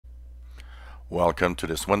Welcome to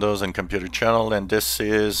this Windows and Computer channel, and this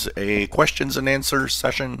is a questions and answers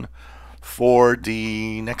session for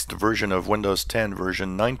the next version of Windows 10,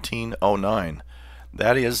 version 1909.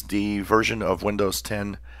 That is the version of Windows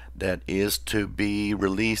 10 that is to be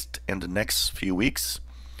released in the next few weeks.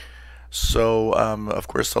 So, of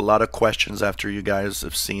course, a lot of questions after you guys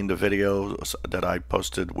have seen the video that I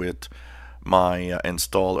posted with my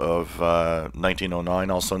install of 1909,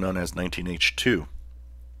 also known as 19H2.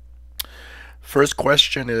 First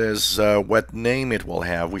question is what name it will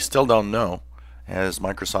have. We still don't know, as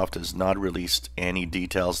Microsoft has not released any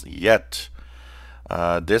details yet.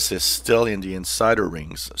 This is still in the insider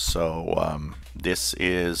rings, so this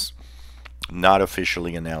is not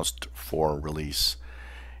officially announced for release.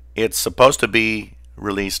 It's supposed to be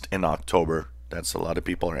released in October. That's a lot of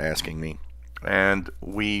people are asking me. And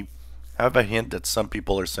we have a hint that some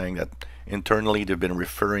people are saying that internally they've been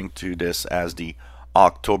referring to this as the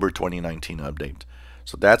October 2019 update.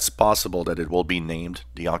 So that's possible that it will be named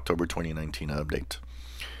the October 2019 update.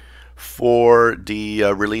 For the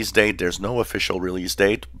release date, there's no official release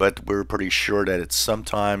date, but we're pretty sure that it's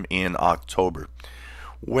sometime in October.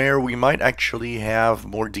 Where we might actually have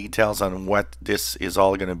more details on what this is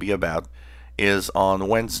all going to be about is on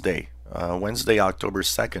Wednesday. Wednesday, October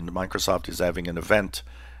 2nd, Microsoft is having an event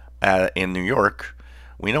in New York.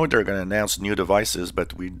 We know they're going to announce new devices,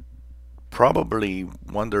 but we probably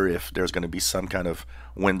wonder if there's going to be some kind of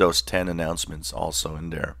Windows 10 announcements also in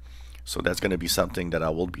there. So that's going to be something that I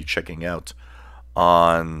will be checking out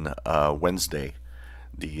on Wednesday.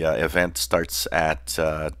 The event starts at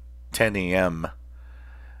 10 a.m.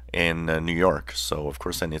 in New York. So of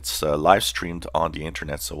course, and it's live streamed on the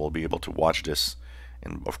internet, so we'll be able to watch this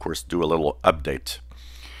and of course do a little update.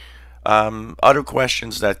 Other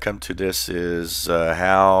questions that come to this is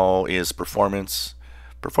how is performance?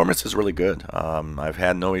 Performance is really good. I've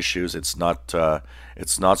had no issues. It's not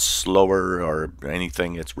slower or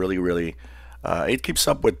anything. It's really it keeps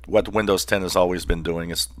up with what Windows 10 has always been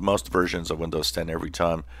doing. It's most versions of Windows 10 every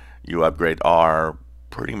time you upgrade are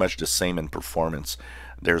pretty much the same in performance.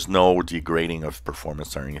 There's no degrading of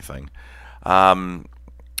performance or anything.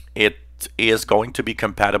 It is going to be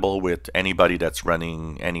compatible with anybody that's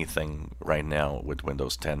running anything right now with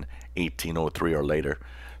Windows 10 1803 or later.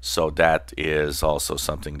 So that is also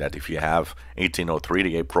something that if you have 1803,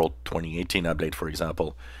 the April 2018 update, for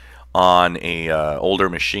example, on a older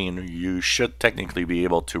machine, you should technically be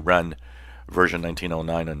able to run version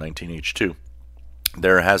 1909 and 19H2.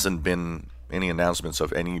 There hasn't been any announcements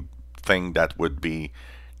of anything that would be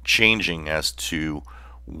changing as to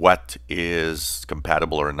what is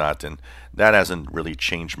compatible or not, and that hasn't really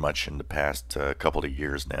changed much in the past couple of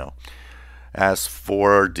years now. As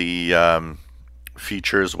for the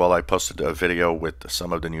features, well, I posted a video with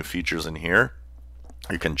some of the new features in here.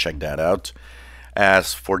 You can check that out.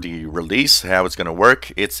 As for the release, how it's going to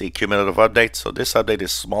work, it's a cumulative update. So this update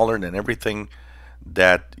is smaller than everything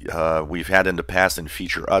that we've had in the past in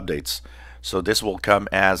feature updates. So this will come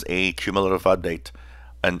as a cumulative update,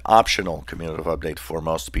 an optional cumulative update for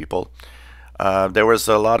most people. There was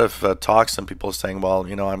a lot of talks and people saying, well,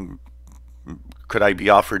 you know, could I be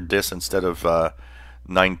offered this instead of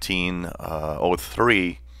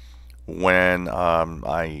 1903 when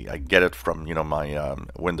I get it from, you know, my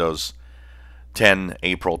Windows 10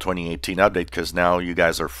 April 2018 update, because now you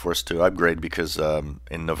guys are forced to upgrade because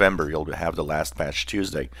in November you'll have the last patch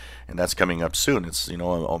Tuesday, and that's coming up soon. It's, you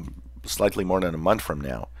know, slightly more than a month from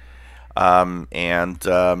now. I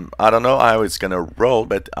don't know how it's gonna roll,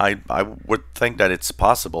 but I would think that it's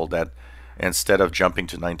possible that instead of jumping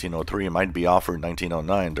to 1903, it might be offered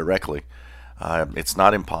 1909 directly. It's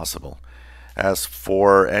not impossible. As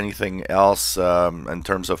for anything else in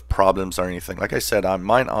terms of problems or anything, like I said, I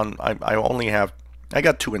got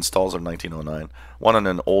two installs of 1909, one on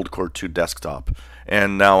an old Core 2 desktop,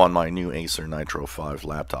 and now on my new Acer Nitro 5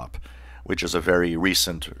 laptop, which is a very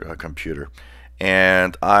recent computer.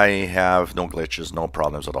 And I have no glitches, no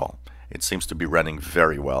problems at all. It seems to be running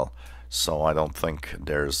very well. So I don't think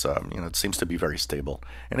there's, you know, it seems to be very stable.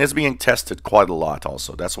 And it's being tested quite a lot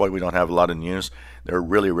also. That's why we don't have a lot of news. They're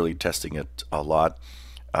really testing it a lot.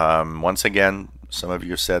 Once again, some of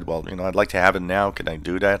you said, well, you know, I'd like to have it now. Can I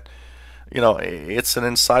do that? You know, it's an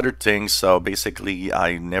insider thing. So basically,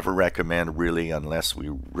 I never recommend really unless we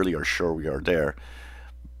really are sure we are there.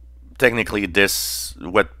 Technically, this,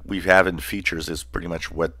 what we have in features is pretty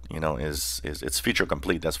much what, you know, is it's feature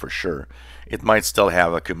complete, that's for sure. It might still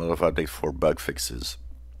have a cumulative update for bug fixes,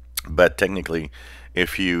 but technically,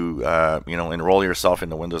 if you you know, enroll yourself in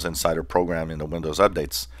the Windows Insider program in the Windows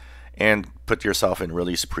updates and put yourself in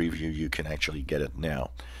release preview, you can actually get it now.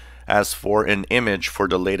 As for an image for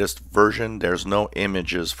the latest version, there's no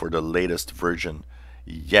images for the latest version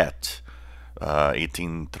yet.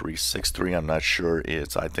 18.363, I'm not sure.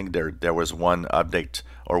 I think there was one update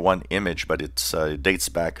or one image, but it dates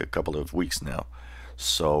back a couple of weeks now.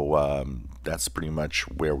 So that's pretty much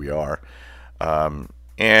where we are.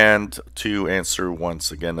 And to answer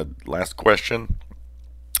once again the last question,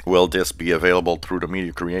 will this be available through the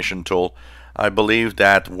Media Creation tool? I believe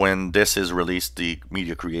that when this is released, the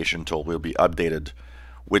Media Creation tool will be updated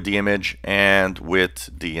with the image and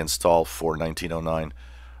with the install for 1909.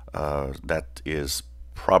 That is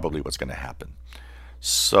probably what's going to happen.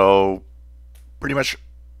 So pretty much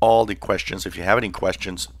all the questions. If you have any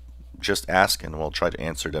questions, just ask and we'll try to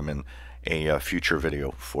answer them in a future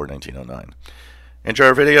video for 1909. Enjoy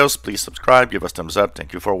our videos. Please subscribe. Give us thumbs up.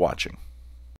 Thank you for watching.